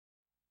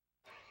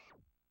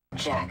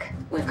Jack,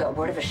 we've got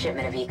word of a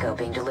shipment of eco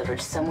being delivered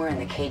somewhere in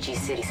the KG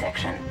City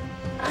section.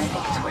 I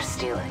think it's worth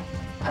stealing.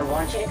 I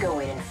want you to go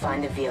in and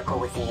find the vehicle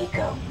with the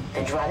eco,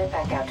 then drive it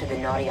back out to the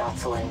Naughty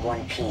Otzel in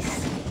one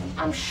piece.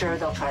 I'm sure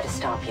they'll try to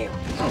stop you,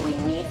 but we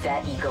need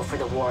that eco for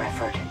the war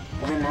effort.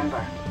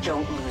 Remember,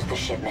 don't lose the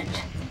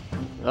shipment.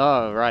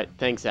 Oh, right.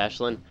 Thanks,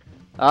 Ashlyn.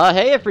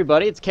 Hey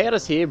everybody, it's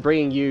Kaidos here,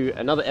 bringing you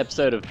another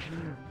episode of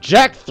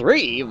Jak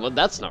 3? Well,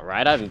 that's not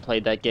right. I haven't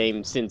played that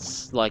game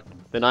since, like,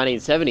 the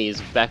 1970s,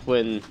 back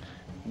when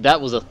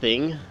that was a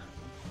thing.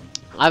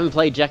 I haven't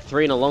played Jak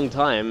 3 in a long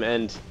time,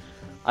 and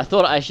I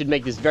thought I should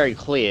make this very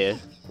clear.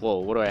 Whoa,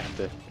 what do I have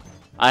to...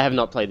 I have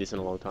not played this in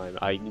a long time.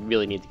 I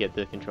really need to get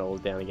the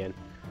controls down again.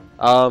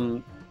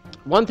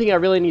 One thing I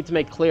really need to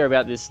make clear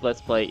about this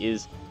Let's Play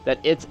is that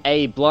it's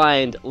a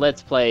blind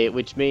Let's Play,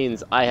 which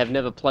means I have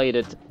never played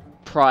it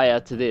prior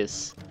to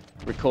this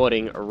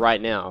recording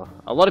right now.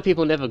 A lot of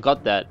people never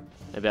got that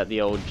about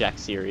the old Jak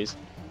series.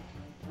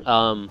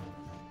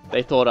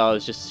 They thought I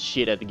was just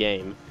shit at the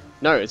game.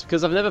 No, it's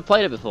because I've never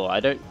played it before. I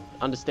don't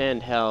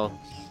understand how...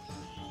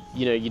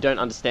 You know, you don't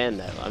understand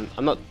that.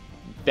 I'm not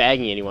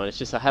bagging anyone, it's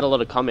just I had a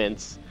lot of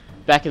comments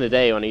back in the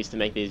day when I used to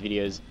make these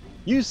videos.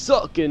 You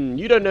suck and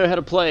you don't know how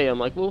to play. I'm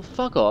like, well,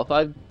 fuck off.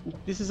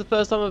 This is the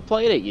first time I've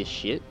played it, you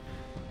shit.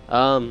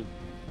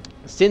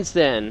 Since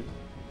then,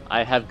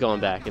 I have gone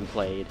back and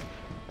played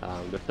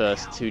the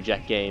first two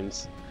Jak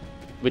games,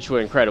 which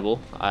were incredible,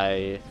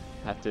 I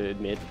have to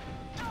admit.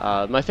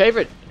 My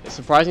favorite,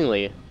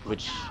 surprisingly,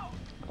 which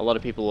a lot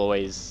of people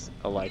always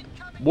are like,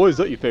 why is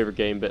that your favorite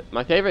game? But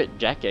my favorite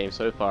Jak game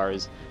so far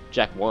is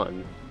Jak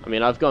 1. I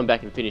mean, I've gone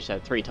back and finished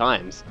that 3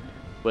 times.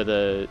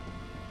 Whether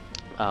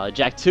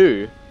Jak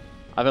 2,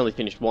 I've only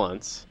finished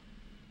once.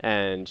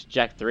 And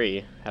Jak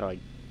 3, how do I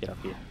get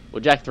up here? Well,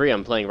 Jak 3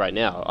 I'm playing right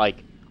now.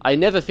 Like, I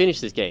never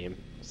finished this game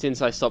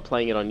since I stopped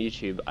playing it on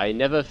YouTube. I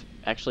never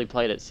actually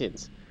played it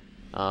since.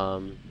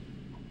 And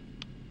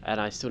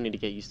I still need to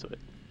get used to it,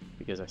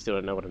 because I still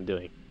don't know what I'm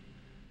doing.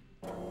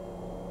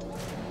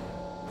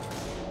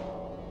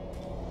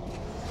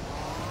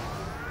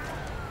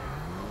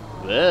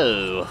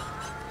 Whoa!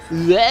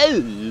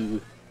 Whoa!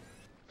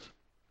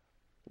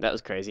 That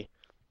was crazy.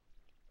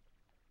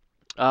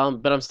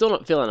 But I'm still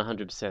not feeling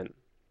 100%.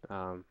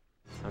 I'm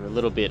a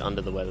little bit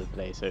under the weather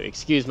today, so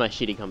excuse my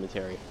shitty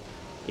commentary,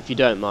 if you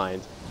don't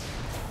mind.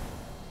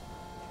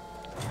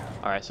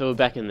 Alright, so we're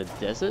back in the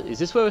desert. Is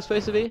this where we're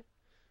supposed to be?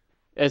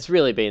 It's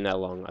really been that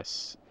long.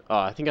 Oh,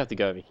 I think I have to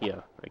go over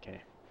here.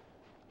 Okay.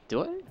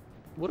 Do I?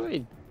 What do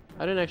I...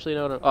 I don't actually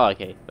know what oh,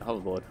 okay. The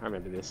hoverboard. I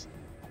remember this.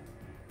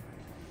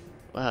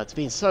 Wow, it's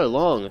been so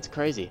long. It's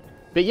crazy.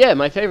 But yeah,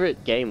 my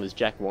favorite game was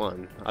Jak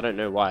 1. I don't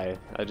know why.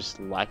 I just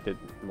liked it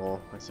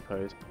more, I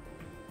suppose.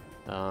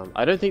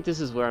 I don't think this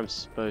is where I'm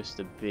supposed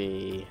to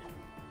be.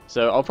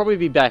 So I'll probably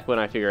be back when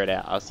I figure it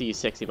out. I'll see you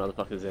sexy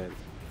motherfuckers then.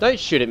 Don't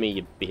shoot at me,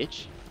 you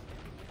bitch.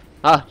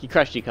 Ah, you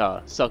crashed your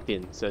car. Sucked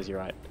in, serves you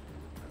right.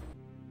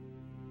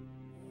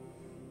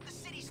 The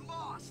city's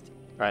lost.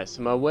 Alright,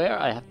 so I'm aware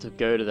I have to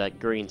go to that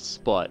green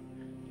spot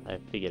I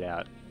figured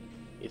out.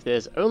 If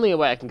there's only a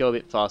way I can go a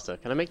bit faster.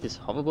 Can I make this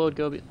hoverboard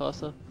go a bit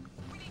faster?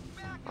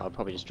 I'll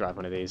probably just drive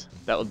one of these.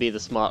 That would be the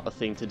smarter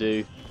thing to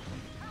do.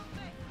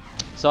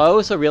 So I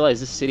also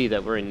realized this city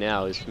that we're in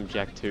now is from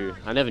Jak 2.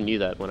 I never knew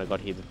that when I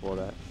got here before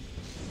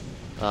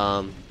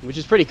that. Which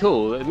is pretty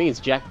cool. It means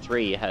Jak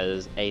 3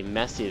 has a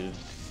massive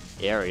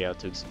area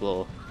to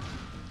explore.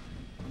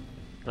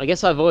 I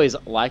guess I've always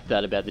liked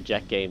that about the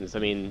Jak games. I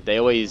mean, they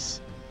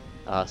always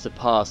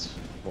surpass,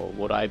 well,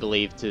 what I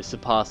believe to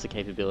surpass the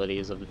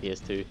capabilities of the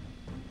PS2.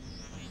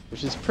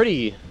 Which is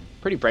pretty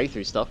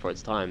breakthrough stuff for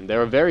its time. There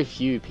are very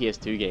few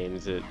PS2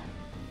 games that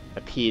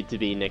appeared to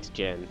be next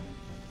gen.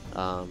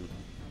 I'm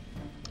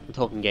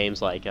talking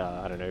games like,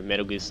 I don't know,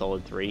 Metal Gear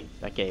Solid 3.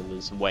 That game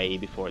was way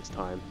before its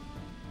time.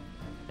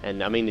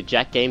 And I mean the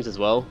Jak games as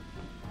well,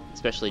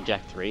 especially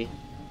Jak 3.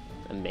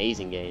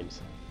 Amazing games.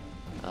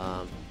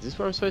 Is this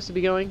where I'm supposed to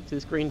be going? To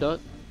this green dot?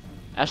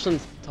 Ashlyn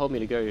told me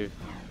to go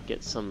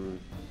get something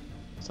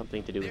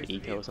to do with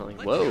eco or something.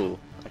 Whoa!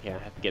 Okay, I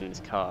have to get in this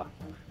car.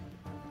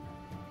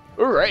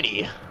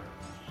 Alrighty!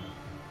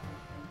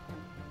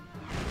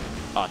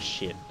 Oh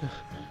shit.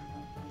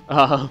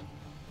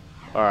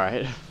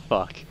 Alright,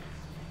 fuck.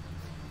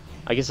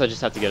 I guess I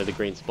just have to go to the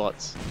green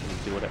spots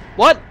and do whatever.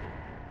 What?!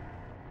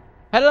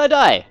 How did I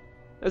die?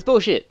 That's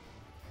bullshit!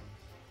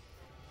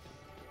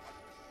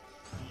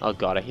 Oh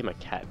god, I hear my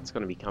cat. It's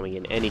gonna be coming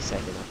in any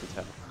second, I can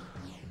tell.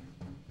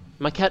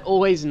 My cat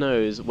always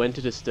knows when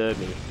to disturb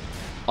me.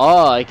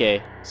 Oh,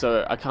 okay.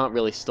 So I can't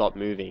really stop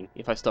moving.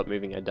 If I stop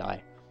moving, I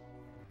die.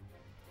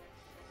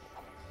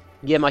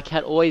 Yeah, my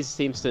cat always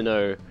seems to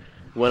know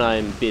when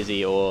I'm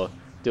busy or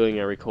doing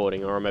a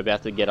recording or I'm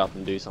about to get up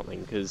and do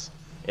something, because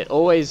it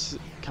always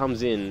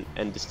comes in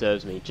and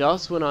disturbs me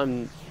just when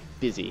I'm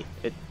busy.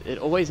 It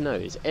always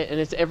knows, and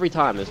it's every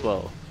time as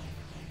well.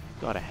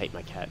 God, I hate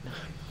my cat.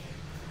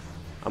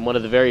 I'm one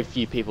of the very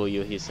few people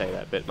you'll hear say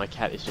that, but my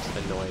cat is just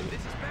annoying.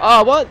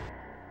 Oh, what?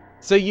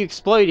 So you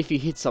explode if you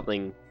hit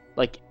something,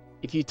 like,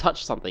 if you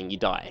touch something, you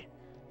die.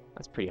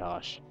 That's pretty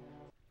harsh.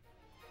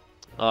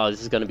 Oh,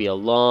 this is gonna be a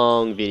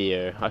long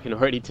video. I can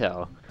already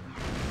tell.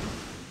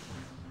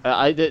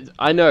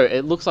 I know,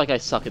 it looks like I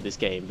suck at this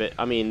game, but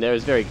I mean,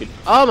 there's very good...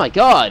 Oh my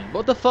god!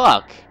 What the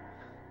fuck?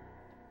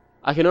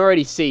 I can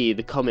already see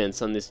the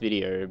comments on this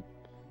video.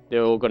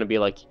 They're all gonna be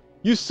like,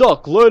 "You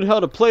suck! Learn how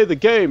to play the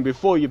game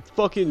before you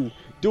fucking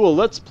do a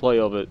let's play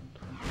of it.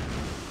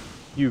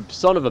 You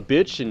son of a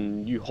bitch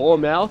and you whore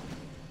mouth."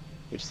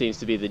 Which seems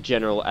to be the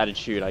general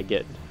attitude I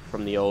get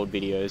from the old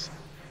videos.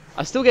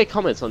 I still get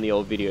comments on the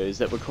old videos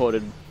that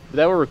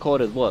were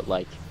recorded, what,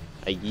 like,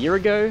 a year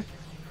ago?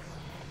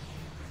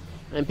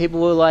 And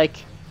people were like,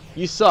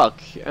 "You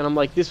suck." And I'm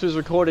like, this was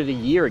recorded a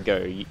year ago,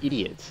 you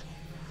idiot.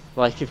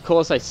 Like, of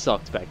course I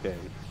sucked back then.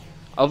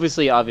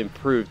 Obviously I've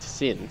improved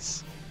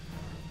since.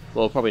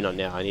 Well, probably not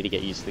now. I need to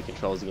get used to the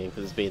controls again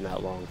because it's been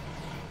that long.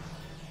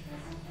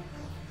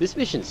 This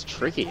mission's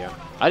trickier.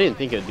 I didn't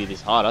think it would be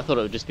this hard. I thought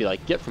it would just be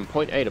like, get from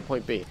point A to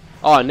point B.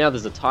 Oh, now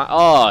there's a time.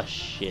 Oh,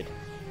 shit.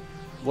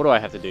 What do I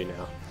have to do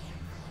now?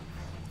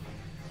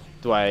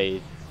 Do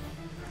I...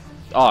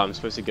 Oh, I'm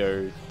supposed to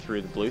go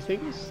through the blue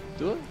things?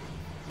 Do it?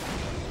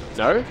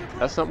 No?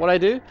 That's not what I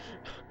do?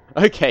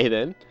 Okay,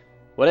 then.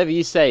 Whatever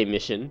you say,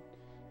 mission.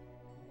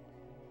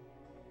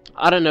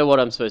 I don't know what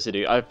I'm supposed to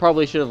do. I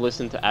probably should have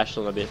listened to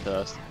Ashlyn a bit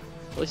first.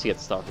 At least you get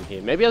stuck in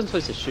here. Maybe I'm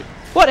supposed to shoot...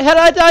 What? How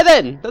did I die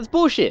then? That's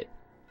bullshit.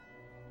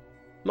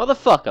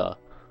 Motherfucker.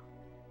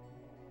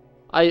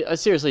 I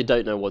seriously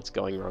don't know what's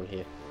going wrong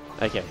here.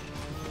 Okay.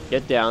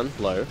 Get down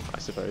low, I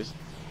suppose.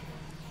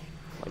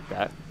 Like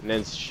that. And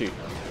then shoot.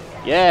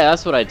 Yeah,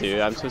 that's what I do.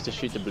 I'm supposed to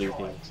shoot the blue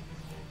things.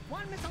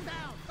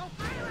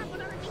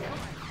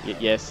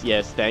 Yes,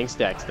 yes. Thanks,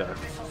 Dexter.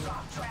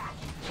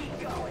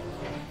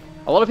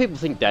 A lot of people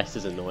think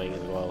Dexter's annoying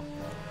as well.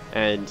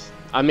 And,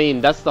 I mean,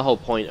 that's the whole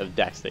point of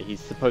Dexter. He's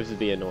supposed to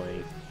be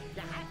annoying.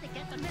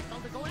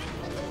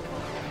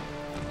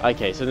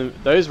 Okay, so then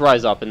those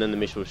rise up and then the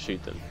missile will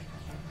shoot them.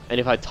 And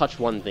if I touch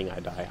one thing, I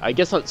die. I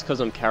guess that's because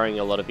I'm carrying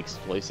a lot of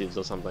explosives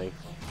or something.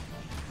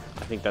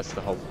 I think that's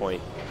the whole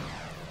point.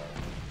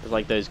 It's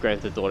like those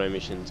Grand Theft Auto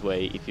missions where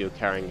if you're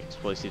carrying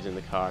explosives in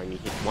the car and you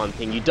hit one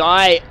thing, you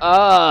die!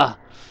 Ah!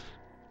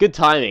 Good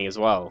timing as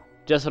well.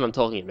 Just when I'm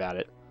talking about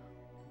it.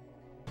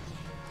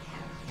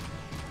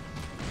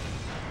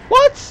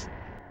 What?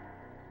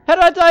 How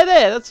did I die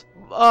there? That's...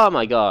 Oh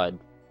my god.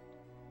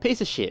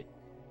 Piece of shit.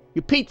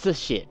 You pizza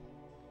shit.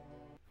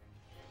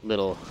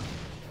 Little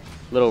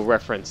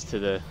reference to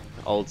the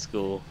old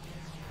school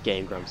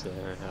Game Grumps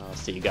there. I'll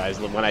see you guys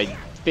when I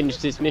finish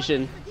this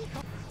mission.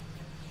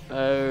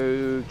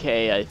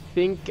 Okay, I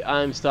think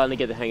I'm starting to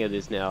get the hang of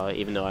this now,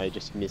 even though I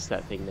just missed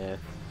that thing there.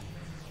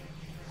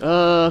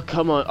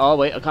 Come on. Oh,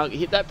 wait, I can't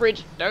hit that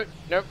bridge. No,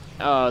 no.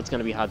 Oh, it's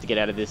gonna be hard to get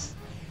out of this.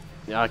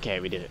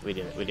 Okay, we did it, we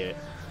did it, we did it.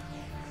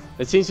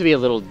 There seems to be a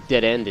little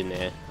dead end in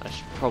there. I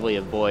should probably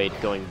avoid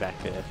going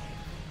back there.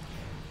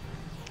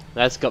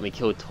 That's got me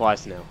killed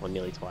twice now, or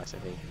nearly twice, I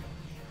think.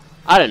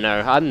 I don't know,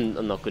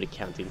 I'm not good at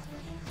counting.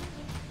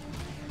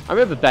 I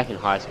remember back in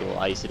high school,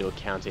 I used to do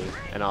accounting,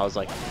 and I was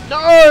like,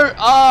 no!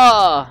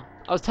 Ah!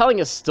 I was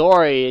telling a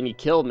story, and you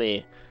killed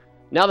me.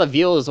 Now the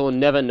viewers will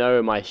never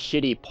know my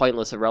shitty,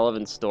 pointless,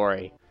 irrelevant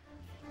story.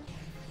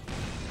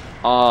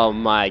 Oh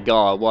my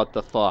god, what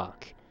the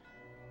fuck?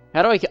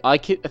 How do I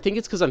think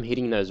it's because I'm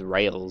hitting those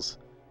rails.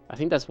 I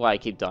think that's why I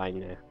keep dying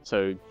there.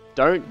 So,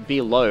 don't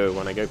be low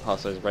when I go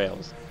past those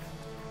rails.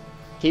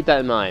 Keep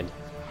that in mind.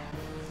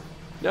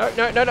 No,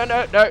 no, no, no,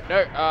 no, no,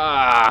 no.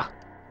 Ah!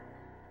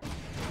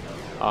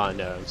 Oh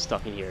no, I'm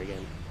stuck in here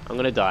again. I'm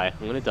gonna die.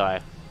 I'm gonna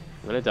die.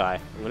 I'm gonna die.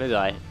 I'm gonna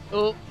die.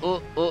 Oh,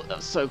 oh, oh,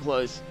 that's so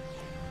close.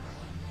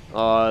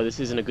 Oh,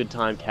 this isn't a good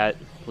time, cat.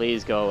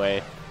 Please go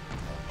away.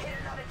 Hit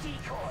another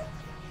decoy.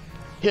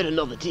 Hit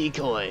another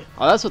decoy.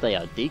 Oh, that's what they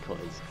are,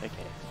 decoys.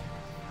 Okay.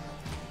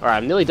 Alright,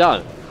 I'm nearly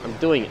done. I'm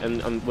doing it,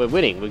 and we're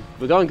winning.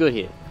 We're going good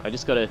here. I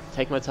just gotta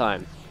take my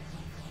time.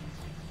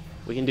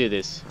 We can do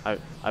this.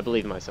 I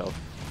believe in myself.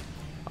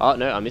 Oh,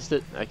 no, I missed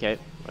it. Okay.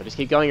 I'll just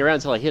keep going around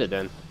until I hit it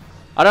then.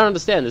 I don't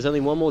understand. There's only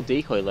one more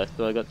decoy left,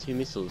 but I got 2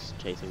 missiles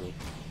chasing me.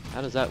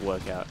 How does that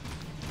work out?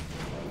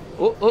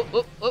 Oh, oh,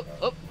 oh, oh,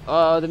 oh.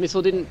 Oh, the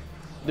missile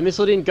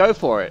didn't go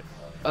for it.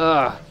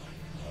 Ugh.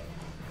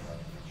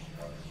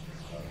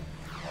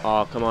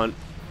 Oh, come on.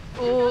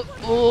 Oh,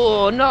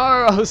 oh, no.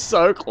 I was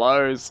so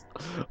close.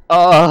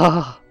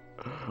 Oh.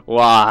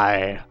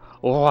 Why?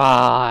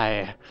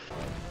 Why?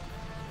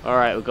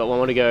 Alright, we've got one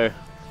more to go.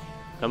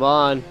 Come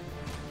on.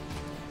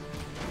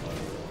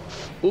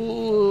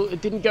 Ooh,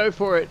 it didn't go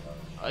for it.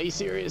 Are you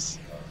serious?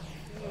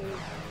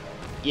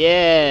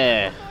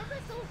 Yeah.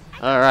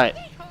 Alright.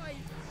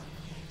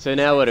 So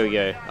now where do we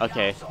go?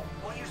 Okay.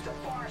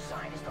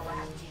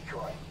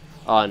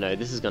 Oh no,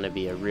 this is gonna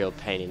be a real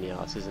pain in the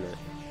ass, isn't it?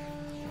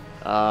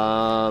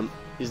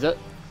 Is that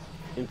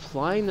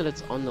implying that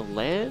it's on the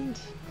land?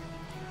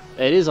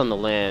 It is on the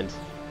land.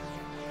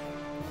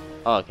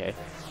 Oh, okay.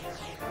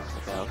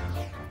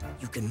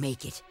 You can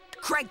make it.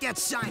 Crank that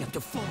sign up to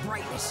full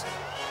brightness.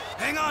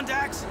 Hang on,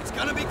 Dax. It's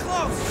gonna be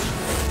close.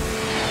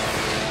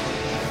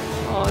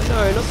 Oh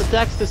no, not the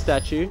Daxter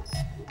statue.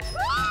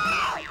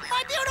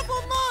 My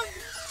beautiful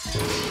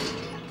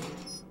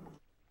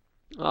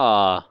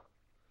Ah.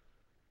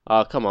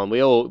 Oh, come on.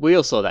 We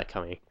all saw that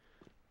coming.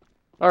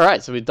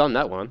 Alright, so we've done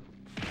that one.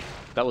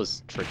 That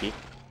was tricky.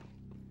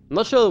 I'm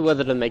not sure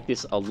whether to make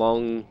this a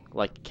long,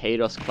 like,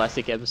 Kaidos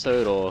classic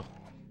episode, or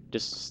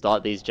just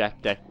start these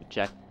Jack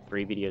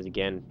 3 videos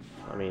again.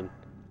 I mean,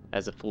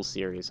 as a full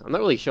series. I'm not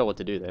really sure what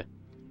to do there.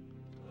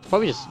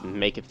 Probably just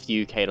make a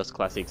few Kaidos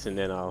classics and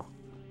then I'll...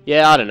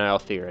 Yeah, I don't know, I'll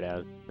figure it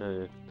out.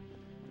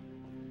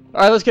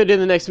 Alright, let's go do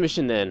the next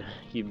mission then.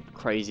 You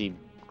crazy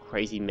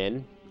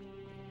men.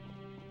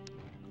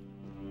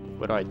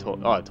 Where do I talk?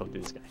 Oh, I talked to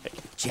this guy. Hey.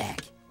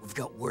 Jack, we've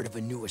got word of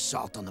a new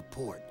assault on the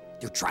port.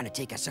 They're trying to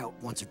take us out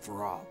once and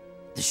for all.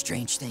 The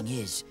strange thing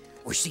is,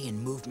 we're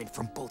seeing movement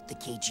from both the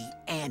KG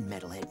and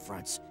Metalhead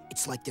fronts.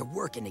 It's like they're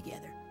working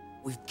together.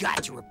 We've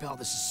got to repel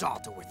this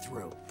assault or we're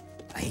through.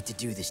 I hate to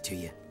do this to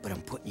you, but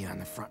I'm putting you on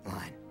the front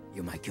line.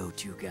 You're my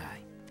go-to guy.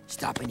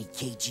 Stop any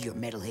KG or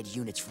Metalhead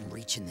units from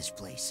reaching this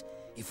place.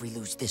 If we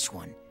lose this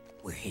one,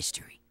 we're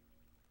history.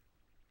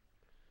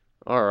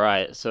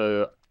 Alright,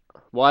 so...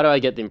 Why do I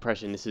get the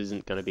impression this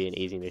isn't going to be an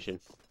easy mission?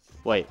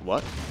 Wait,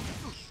 what?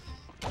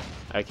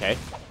 Okay.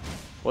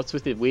 What's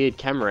with the weird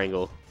camera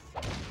angle?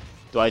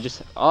 Do I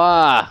just...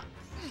 Ah!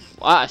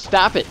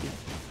 Stop it!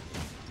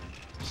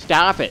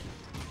 Stop it!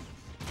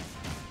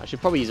 I should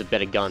probably use a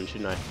better gun,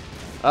 shouldn't I?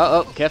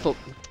 Oh, careful!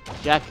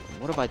 Jack,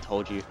 what have I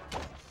told you?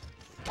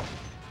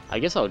 I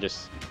guess I'll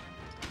just...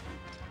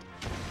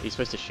 Are you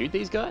supposed to shoot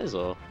these guys,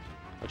 or...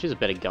 I'll choose a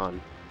better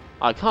gun.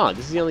 I can't,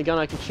 this is the only gun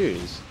I can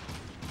choose.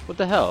 What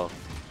the hell?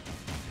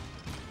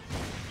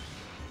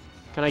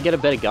 Can I get a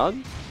better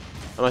gun?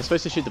 Am I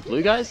supposed to shoot the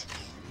blue guys?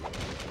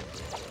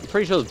 I'm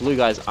pretty sure the blue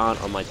guys aren't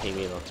on my team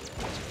either.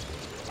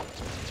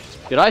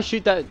 Did I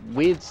shoot that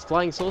weird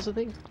flying saucer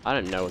thing? I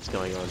don't know what's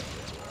going on.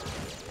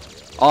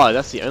 Oh,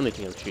 that's the only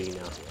thing I'm shooting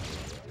now.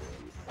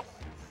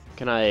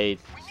 Can I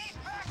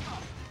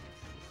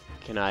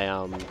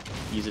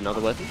use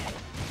another weapon?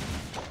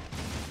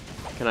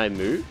 Can I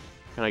move?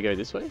 Can I go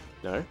this way?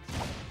 No.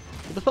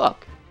 What the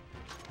fuck?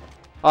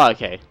 Oh,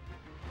 okay.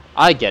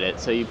 I get it.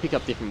 So you pick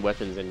up different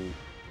weapons and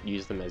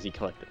use them as you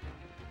collect them.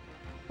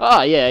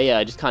 Oh, yeah,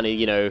 I just kind of,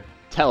 you know,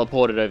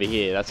 teleported over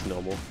here. That's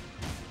normal.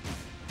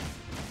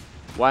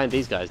 Why aren't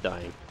these guys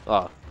dying?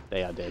 Oh,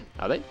 they are dead.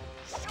 Are they?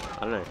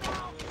 I don't know.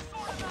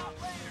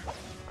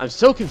 I'm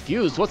so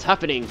confused. What's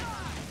happening?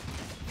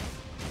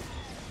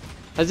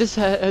 Has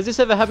this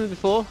ever happened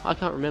before? I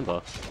can't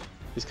remember.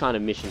 This kind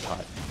of mission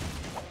type,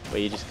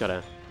 where you just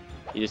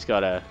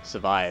gotta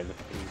survive.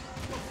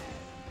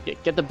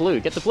 Get the blue,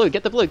 get the blue,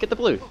 get the blue, get the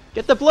blue,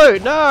 get the blue!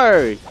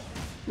 No!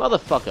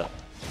 Motherfucker.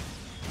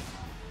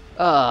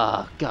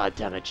 Ah, god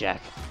damn it,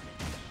 Jack.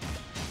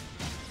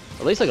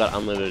 At least I got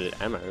unlimited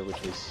ammo,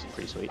 which is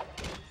pretty sweet.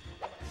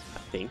 I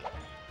think.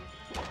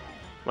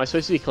 Am I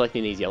supposed to be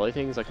collecting these yellow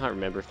things? I can't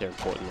remember if they're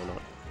important or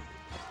not.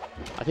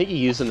 I think you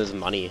use them as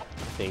money, I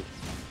think.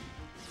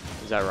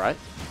 Is that right?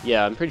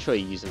 Yeah, I'm pretty sure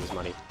you use them as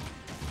money.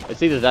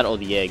 It's either that or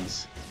the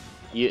eggs.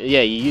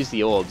 Yeah, you use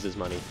the orbs as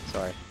money,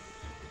 sorry.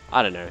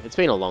 I don't know. It's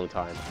been a long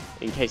time.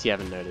 In case you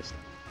haven't noticed.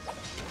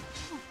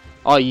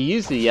 Oh, you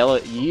use the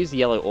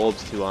yellow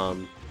orbs to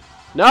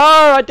No,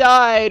 I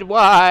died.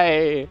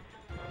 Why?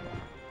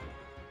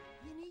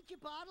 You need your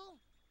bottle?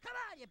 Come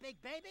on, you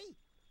big baby.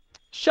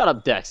 Shut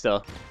up,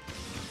 Dexter.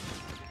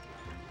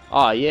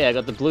 Oh yeah, I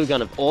got the blue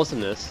gun of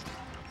awesomeness.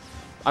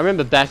 I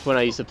remember back when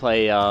I used to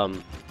play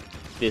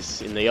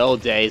this in the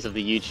old days of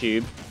the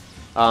YouTube.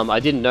 I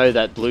didn't know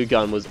that blue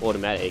gun was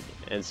automatic,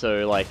 and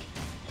so like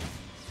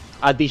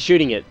I'd be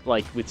shooting it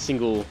like with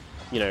single,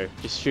 you know,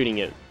 just shooting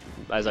it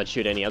as I'd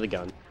shoot any other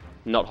gun,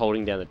 not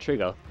holding down the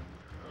trigger.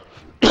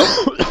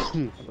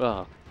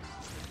 Oh,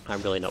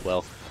 I'm really not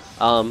well.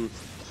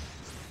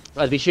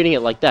 I'd be shooting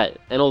it like that,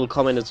 and all the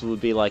commenters would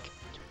be like,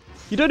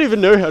 "You don't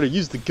even know how to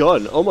use the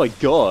gun, oh my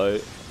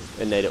god,"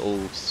 and they'd all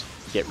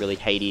get really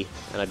hatey,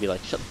 and I'd be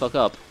like, "Shut the fuck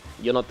up,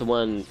 you're not the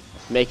one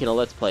making a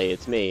let's play,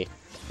 it's me."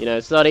 You know,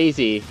 it's not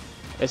easy.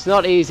 It's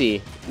not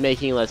easy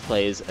making let's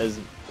plays, as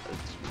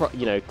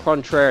you know,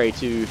 contrary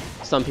to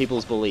some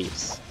people's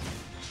beliefs.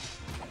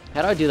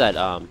 How do I do that?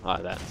 Oh,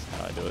 that's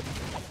how I do it.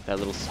 That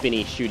little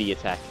spinny shooty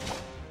attack.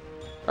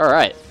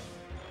 Alright.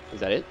 Is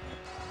that it?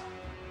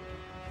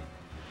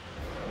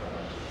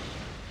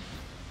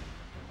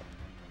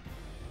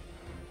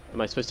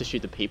 Am I supposed to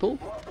shoot the people?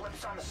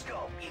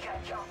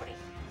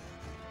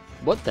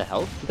 What the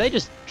hell? Did they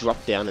just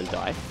drop down and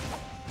die?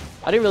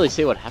 I didn't really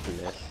see what happened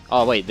there.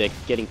 Oh wait, they're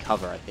getting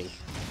cover, I think.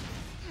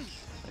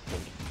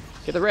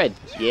 Get the red!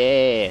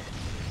 Yeah!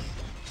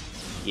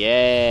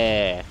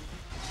 Yeah!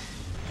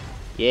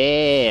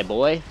 Yeah,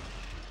 boy!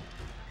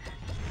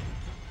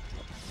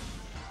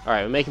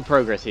 Alright, we're making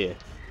progress here.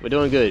 We're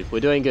doing good.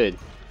 We're doing good.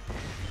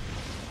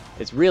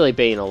 It's really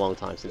been a long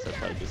time since I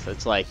played this.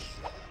 It's like...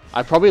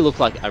 I probably look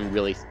like I'm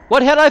really...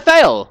 What? How did I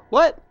fail?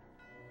 What?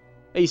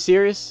 Are you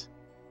serious?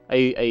 Are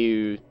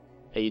you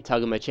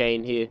tugging my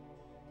chain here?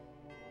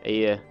 Are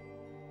you...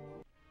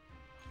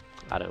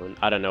 I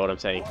don't know what I'm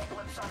saying.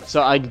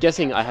 So I'm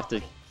guessing I have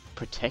to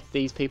protect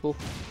these people?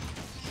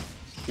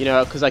 You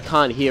know, because I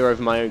can't hear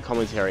over my own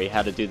commentary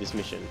how to do this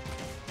mission.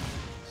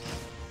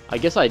 I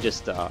guess I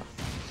just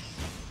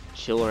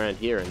chill around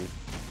here and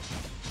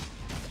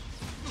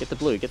get the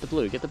blue, get the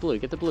blue, get the blue,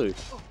 get the blue.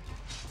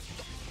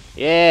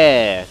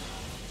 Yeah,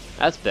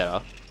 that's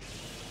better.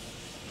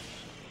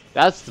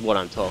 That's what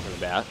I'm talking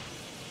about.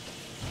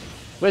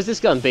 Where's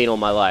this gun been all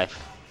my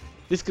life?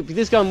 This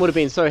gun would have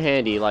been so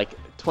handy like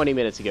 20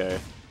 minutes ago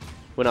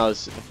when I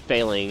was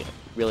failing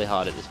really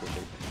hard at this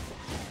mission.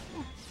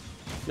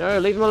 No,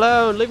 leave him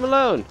alone, leave him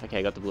alone. Okay,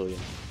 I got the blue again.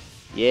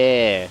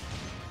 Yeah.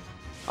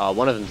 Oh,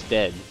 one of them's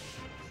dead.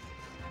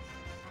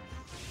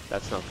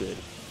 That's not good.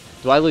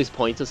 Do I lose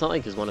points or something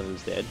because one of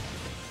them's dead?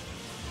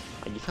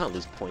 Oh, you can't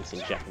lose points in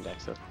Jak and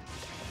Daxter.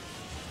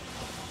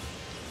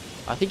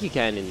 I think you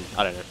can in...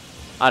 I don't know.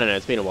 I don't know,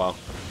 it's been a while.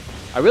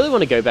 I really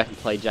want to go back and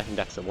play Jak and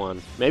Daxter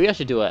 1. Maybe I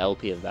should do a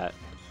LP of that.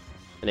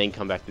 And then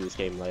come back to this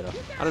game later.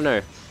 I don't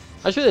know.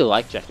 I just really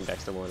like Jak and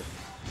Daxter 1.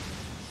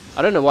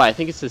 I don't know why, I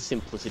think it's the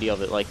simplicity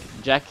of it. Like,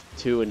 Jak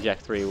 2 and Jak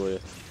 3 were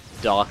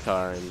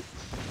darker and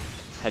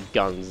had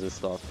guns and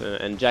stuff.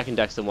 And Jak and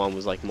Daxter 1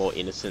 was like more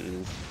innocent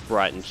and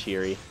bright and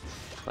cheery.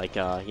 Like,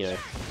 you know,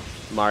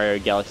 Mario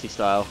Galaxy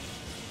style.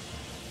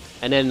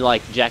 And then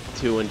like Jak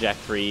 2 and Jak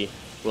 3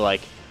 were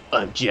like,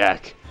 I'm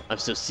Jak. I'm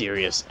so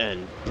serious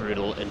and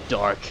brutal and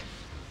dark.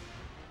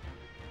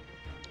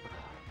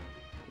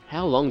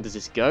 How long does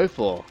this go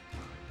for?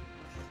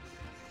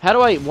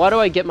 Why do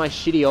I get my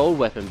shitty old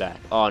weapon back?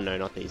 Oh no,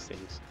 not these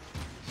things.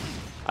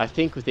 I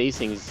think with these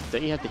things,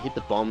 don't you have to hit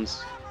the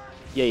bombs?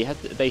 Yeah, you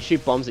have to, they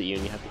shoot bombs at you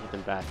and you have to hit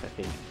them back, I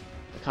think.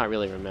 I can't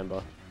really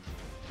remember.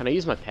 Can I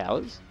use my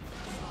powers?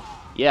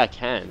 Yeah, I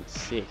can.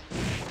 Sick.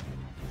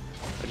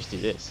 I'll just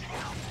do this.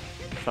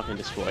 Fucking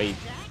destroy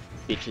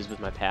bitches with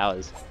my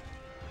powers.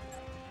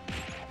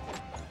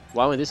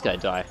 Why won't this guy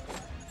die?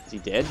 Is he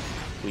dead?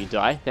 Will you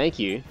die? Thank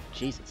you.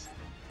 Jesus.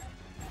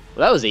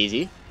 Well, that was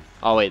easy.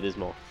 Oh wait, there's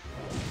more.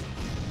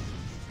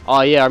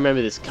 Oh yeah, I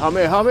remember this.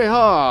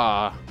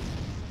 Kamehameha!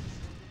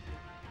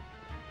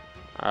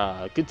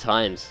 Good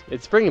times.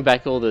 It's bringing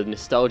back all the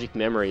nostalgic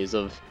memories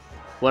of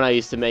when I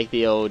used to make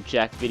the old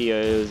Jak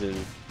videos and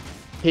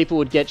people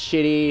would get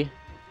shitty.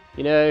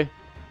 You know?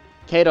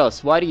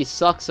 Kaidos, why do you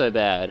suck so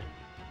bad?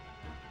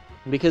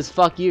 Because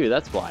fuck you,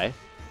 that's why.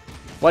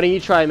 Why don't you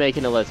try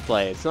making a Let's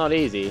Play? It's not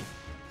easy.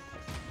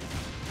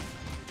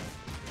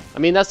 I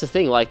mean, that's the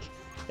thing, like,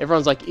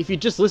 everyone's like, if you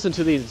just listen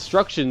to the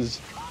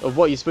instructions of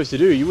what you're supposed to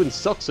do, you wouldn't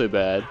suck so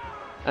bad.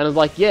 And I'm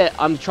like, yeah,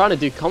 I'm trying to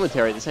do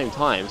commentary at the same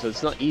time, so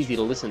it's not easy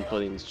to listen for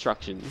the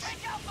instructions.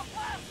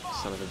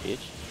 Son of a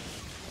bitch.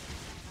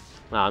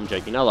 Nah, I'm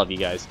joking, I love you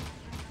guys.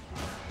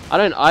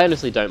 I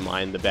honestly don't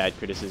mind the bad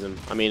criticism.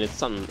 I mean, it's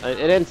something,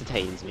 it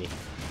entertains me,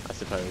 I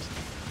suppose.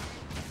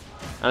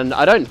 And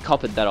I don't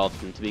cop it that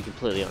often, to be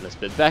completely honest,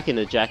 but back in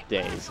the Jak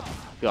days,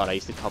 God, I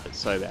used to cop it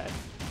so bad.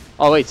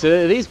 Oh wait, so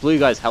are these blue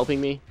guys helping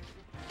me?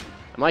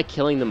 Am I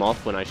killing them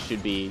off when I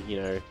should be, you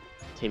know,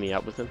 teaming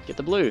up with them? Get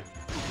the blue!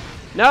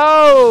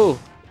 No!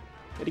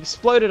 It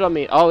exploded on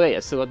me! Oh wait, I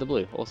still got the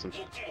blue. Awesome.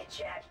 You did it,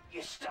 Chad.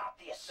 You stopped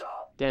the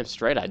assault. Damn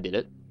straight I did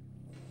it.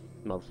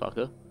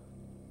 Motherfucker.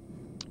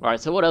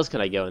 Alright, so what else can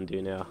I go and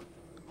do now?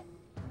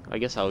 I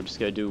guess I'll just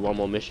go do one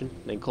more mission,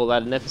 then call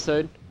that an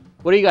episode.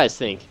 What do you guys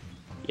think?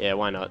 Yeah,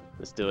 why not?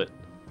 Let's do it.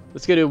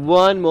 Let's go do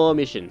one more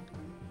mission.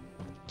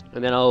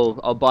 And then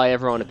I'll buy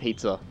everyone a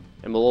pizza.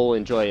 And we'll all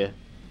enjoy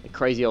a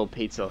crazy old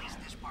pizza.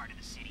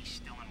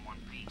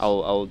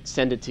 I'll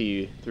send it to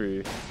you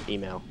through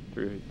email,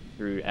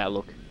 through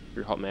Outlook,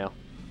 through Hotmail.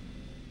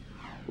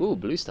 Ooh,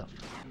 blue stuff.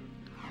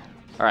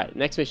 Alright,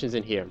 next mission's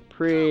in here, I'm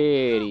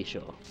pretty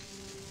sure.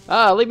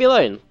 Ah, leave me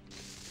alone!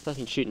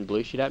 Fucking shooting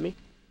blue shit at me.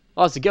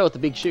 Oh, it's the girl with the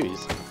big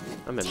shoes.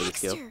 I remember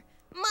this girl. Daxter,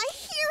 my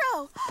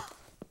hero!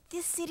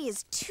 This city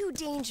is too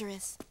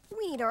dangerous.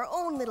 We need our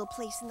own little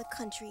place in the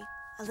country.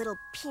 A little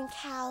pink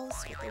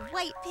house with a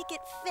white picket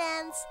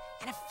fence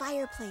and a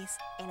fireplace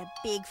and a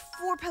big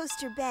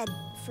 4-poster bed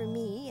for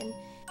me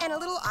and a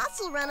little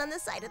ossel run on the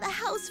side of the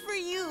house for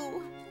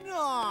you.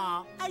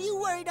 Aw, are you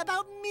worried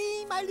about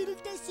me, my little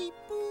Desi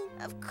Boo?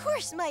 Of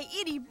course, my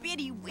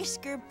itty-bitty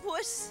whisker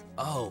puss.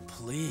 Oh,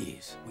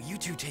 please. Will you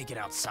two take it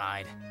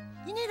outside?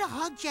 You need a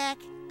hug, Jak,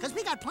 because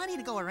we got plenty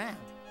to go around.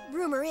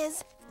 Rumor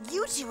is,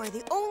 you two are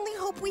the only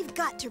hope we've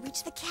got to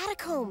reach the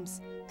catacombs.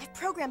 I've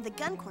programmed the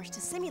gun course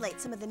to simulate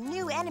some of the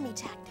new enemy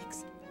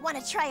tactics.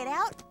 Want to try it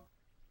out?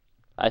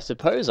 I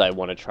suppose I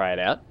want to try it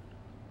out.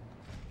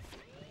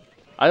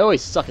 I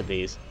always suck at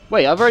these.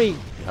 Wait, I've already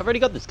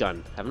got this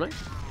gun, haven't I?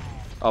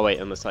 Oh wait,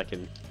 unless I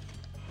can...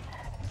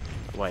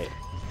 Wait.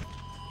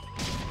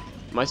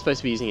 Am I supposed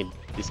to be using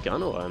this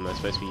gun, or am I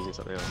supposed to be using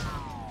something else?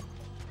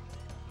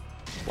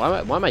 Why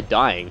am I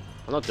dying?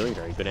 I'm not doing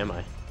very good, am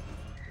I?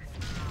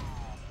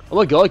 Oh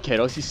my god,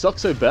 Kaidos, you suck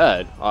so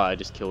bad. Oh, I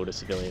just killed a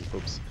civilian.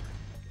 Oops.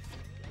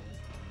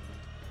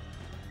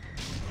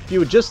 If you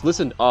would just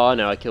listen... Oh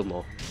no, I killed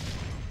more.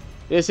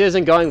 This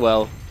isn't going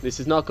well. This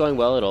is not going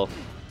well at all.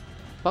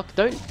 Fuck,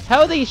 don't...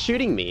 How are they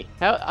shooting me?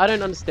 How... I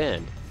don't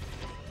understand.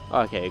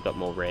 Oh, okay, I got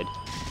more red.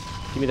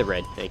 Give me the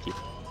red, thank you.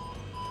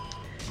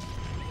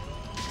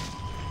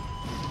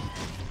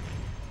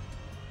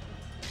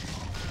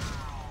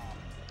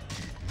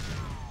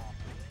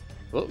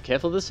 Oh,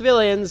 careful of the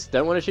civilians.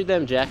 Don't want to shoot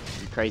them, Jack.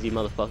 You crazy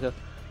motherfucker.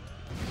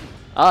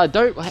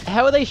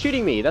 How are they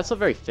shooting me? That's not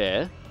very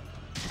fair.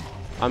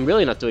 I'm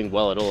really not doing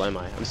well at all, am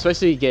I? I'm supposed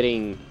to be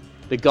getting...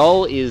 The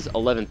goal is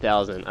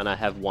 11,000, and I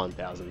have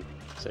 1,000.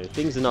 So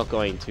things are not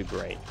going too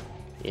great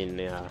in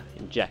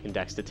Jack and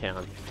Daxter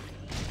Town.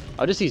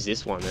 I'll just use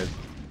this one, then.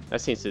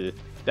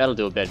 That'll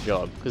do a better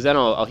job. Because then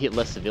I'll hit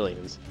less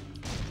civilians.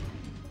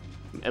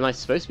 Am I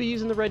supposed to be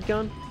using the red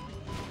gun?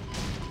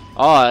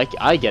 Oh,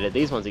 I get it.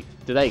 These ones,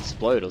 do they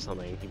explode or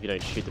something if you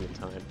don't shoot them in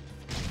time?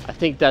 I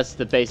think that's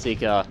the basic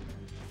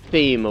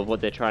theme of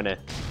what they're trying to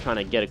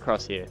get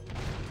across here.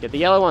 Get the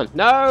yellow one.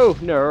 No,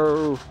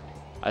 no.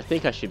 I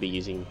think I should be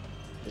using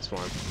this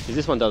one because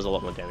this one does a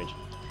lot more damage.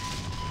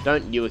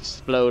 Don't you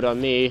explode on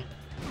me?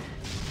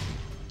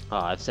 Oh,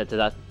 I've said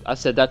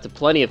that to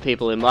plenty of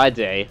people in my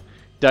day.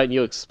 Don't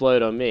you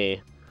explode on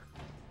me?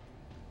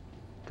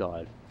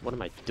 God, what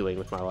am I doing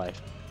with my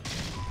life?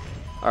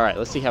 All right,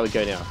 let's see how we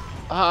go now.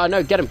 Ah,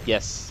 no, get him.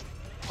 Yes.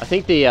 I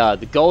think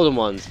the golden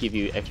ones give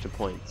you extra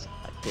points.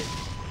 I think.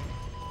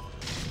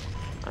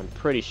 I'm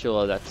pretty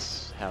sure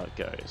that's how it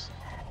goes.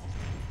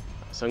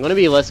 So I'm gonna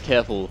be less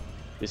careful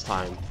this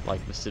time,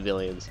 like with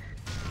civilians.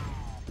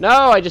 No,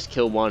 I just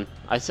killed one.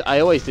 I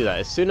always do that.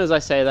 As soon as I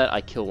say that,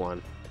 I kill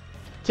one.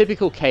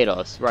 Typical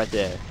Kaidos, right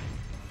there.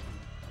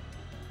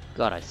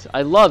 God,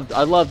 I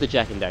love the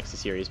Jack and Daxter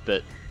series,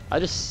 but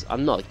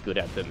I'm not good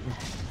at them.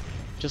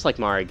 Just like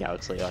Mario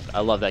Galaxy, I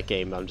love that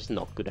game, but I'm just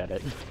not good at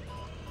it.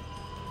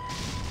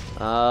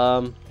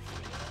 We're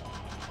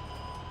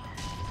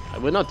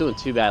not doing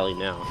too badly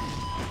now.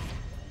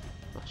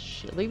 Oh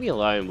shit, leave me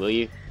alone, will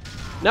you?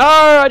 No,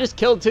 I just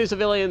killed 2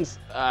 civilians.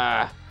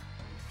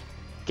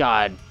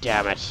 God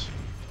damn it.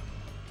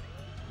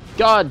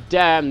 God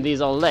damn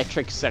these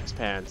electric sex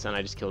pants. And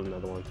I just killed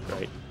another one.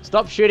 Great.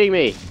 Stop shooting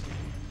me.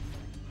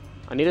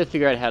 I need to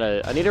figure out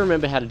I need to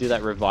remember how to do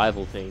that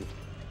revival thing.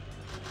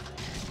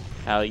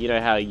 How, you know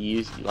how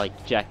you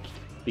like Jack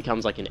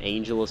becomes like an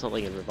angel or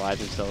something and revives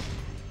himself.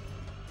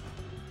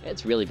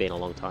 It's really been a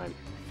long time.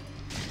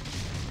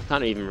 I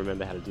can't even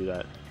remember how to do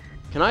that.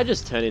 Can I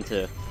just turn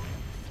into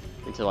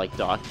like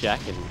Dark Jack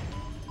and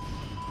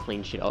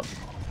clean shit up?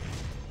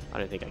 I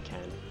don't think I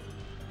can.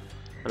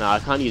 No, I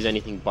can't use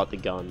anything but the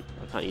gun.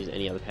 I can't use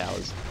any other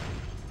powers.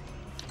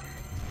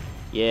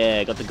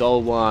 Yeah, got the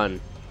gold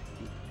one.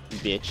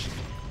 Bitch.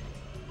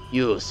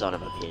 You son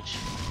of a bitch.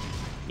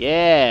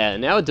 Yeah,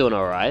 now we're doing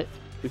alright.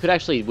 We could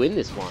actually win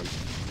this one.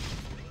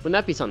 Wouldn't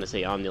that be something to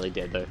see? Oh, I'm nearly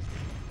dead though.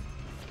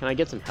 Can I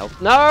get some health?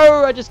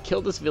 No! I just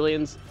killed the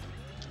civilians.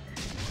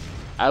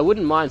 I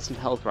wouldn't mind some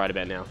health right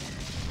about now,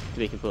 to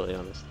be completely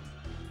honest.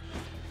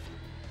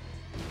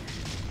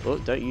 Oh,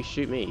 don't you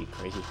shoot me, you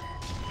crazy.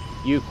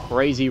 You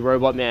crazy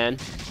robot man.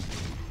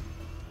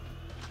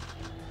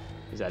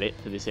 Is that it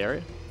for this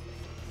area?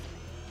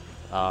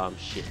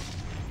 Shit.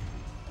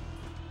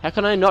 How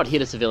can I not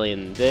hit a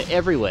civilian? They're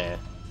everywhere.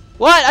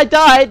 What? I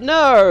died!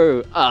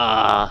 No!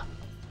 Alright,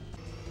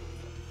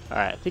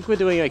 I think we're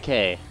doing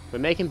okay. We're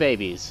making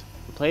babies.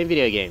 We're playing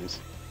video games.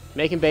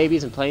 Making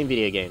babies and playing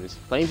video games.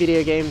 Playing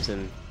video games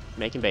and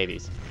making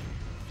babies.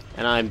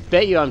 And I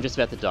bet you I'm just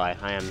about to die.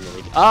 I am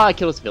really... Ah, I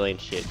killed a civilian.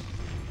 Shit.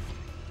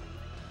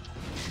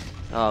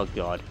 Oh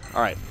god.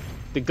 Alright.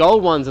 The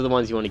gold ones are the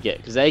ones you want to get,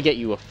 because they get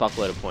you a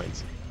fuckload of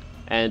points.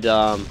 And,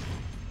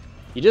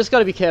 you just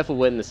gotta be careful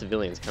when the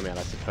civilians come out,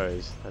 I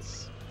suppose.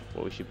 That's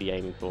what we should be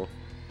aiming for.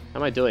 How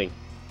am I doing?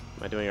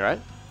 Am I doing alright?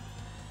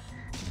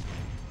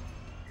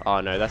 Oh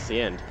no, that's the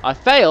end. I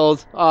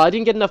failed! Oh, I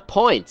didn't get enough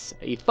points!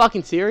 Are you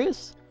fucking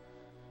serious?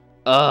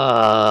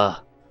 Why?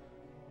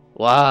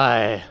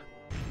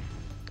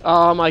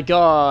 Oh my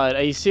god,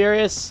 are you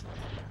serious?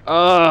 Maybe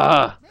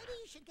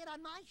you should get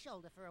on my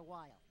shoulder for a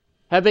while.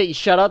 How about you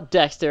shut up,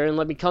 Daxter, and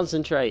let me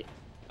concentrate?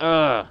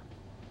 All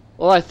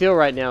I feel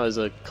right now is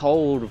a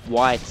cold,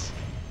 white,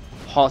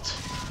 hot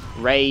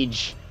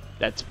rage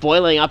that's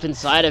boiling up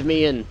inside of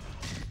me and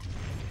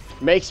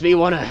makes me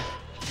want to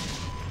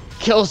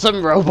kill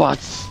some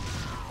robots.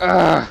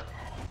 No!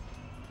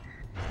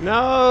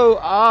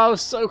 Oh,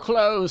 so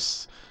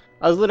close!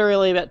 I was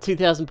literally about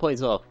 2,000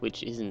 points off,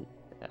 which isn't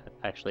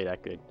actually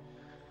that good.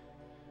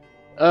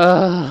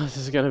 This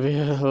is gonna be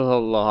a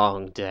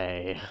long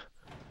day.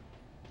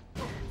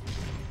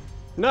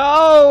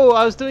 No!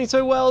 I was doing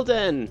so well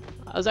then!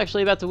 I was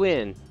actually about to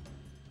win.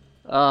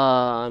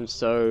 I'm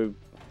so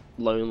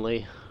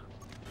lonely.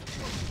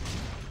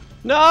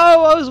 No!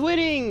 I was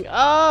winning!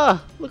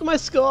 Look at my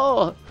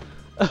score!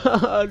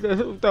 I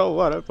don't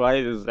want to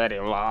play this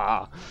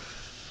anymore.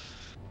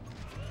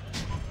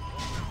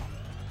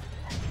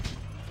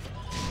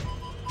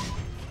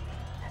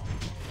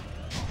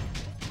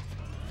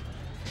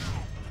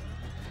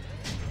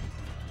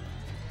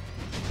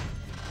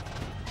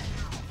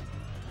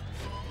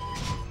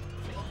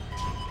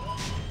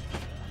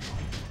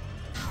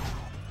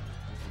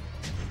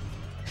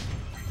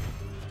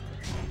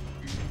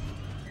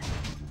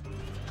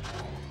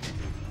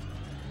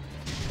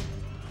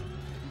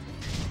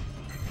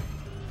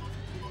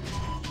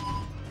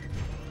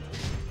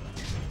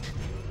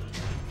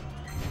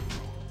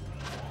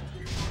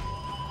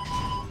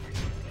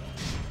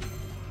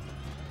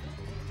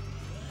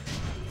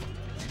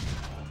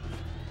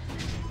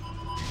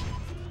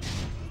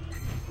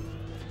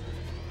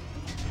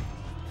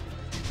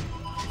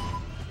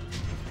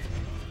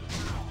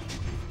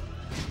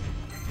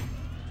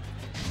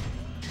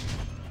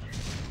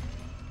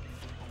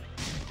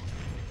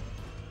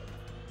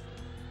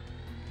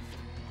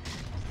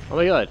 Oh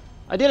my god.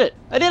 I did it!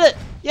 I did it!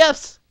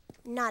 Yes!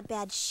 Not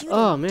bad shooting,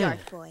 Oh, man.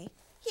 Dark Boy.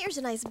 Here's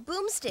a nice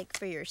boomstick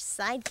for your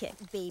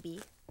sidekick, baby.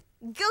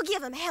 Go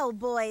give him hell,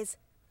 boys.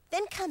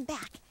 Then come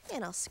back,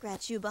 and I'll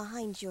scratch you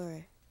behind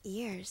your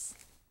ears.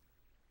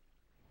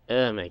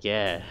 Oh my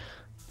god.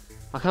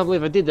 I can't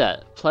believe I did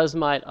that.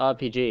 Plasmite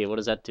RPG, what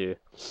does that do?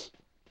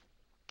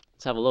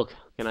 Let's have a look.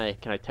 Can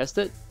I test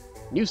it?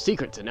 New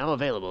secrets are now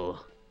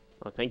available.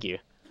 Oh, thank you.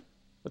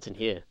 What's in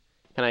here?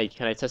 Can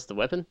I test the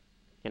weapon?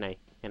 Can I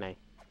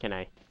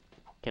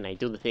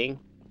do the thing?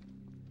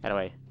 How do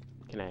I?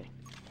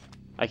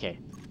 Okay.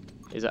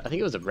 I think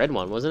it was a red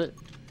one, wasn't it?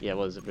 Yeah, it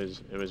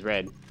was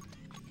red.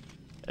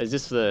 Is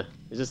this the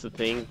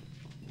thing?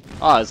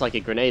 Oh, it's like a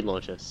grenade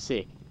launcher.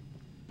 Sick.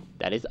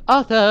 That is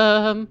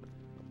awesome.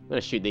 I'm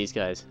gonna shoot these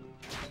guys.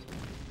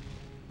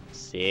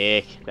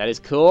 Sick. That is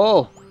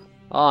cool.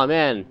 Oh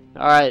man.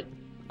 All right.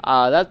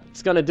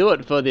 That's gonna do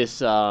it for this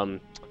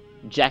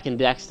Jack and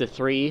Daxter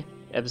 3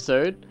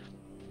 episode.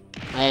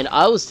 And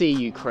I will see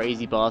you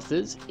crazy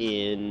bastards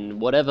in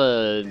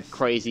whatever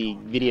crazy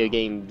video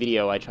game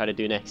video I try to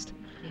do next.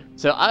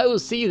 So I will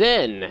see you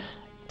then.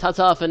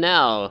 Ta-ta for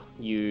now.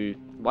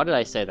 Why did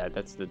I say that?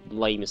 That's the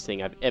lamest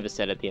thing I've ever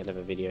said at the end of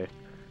a video.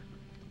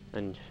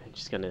 And I'm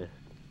just gonna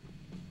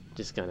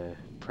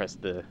press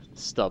the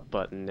stop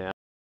button now.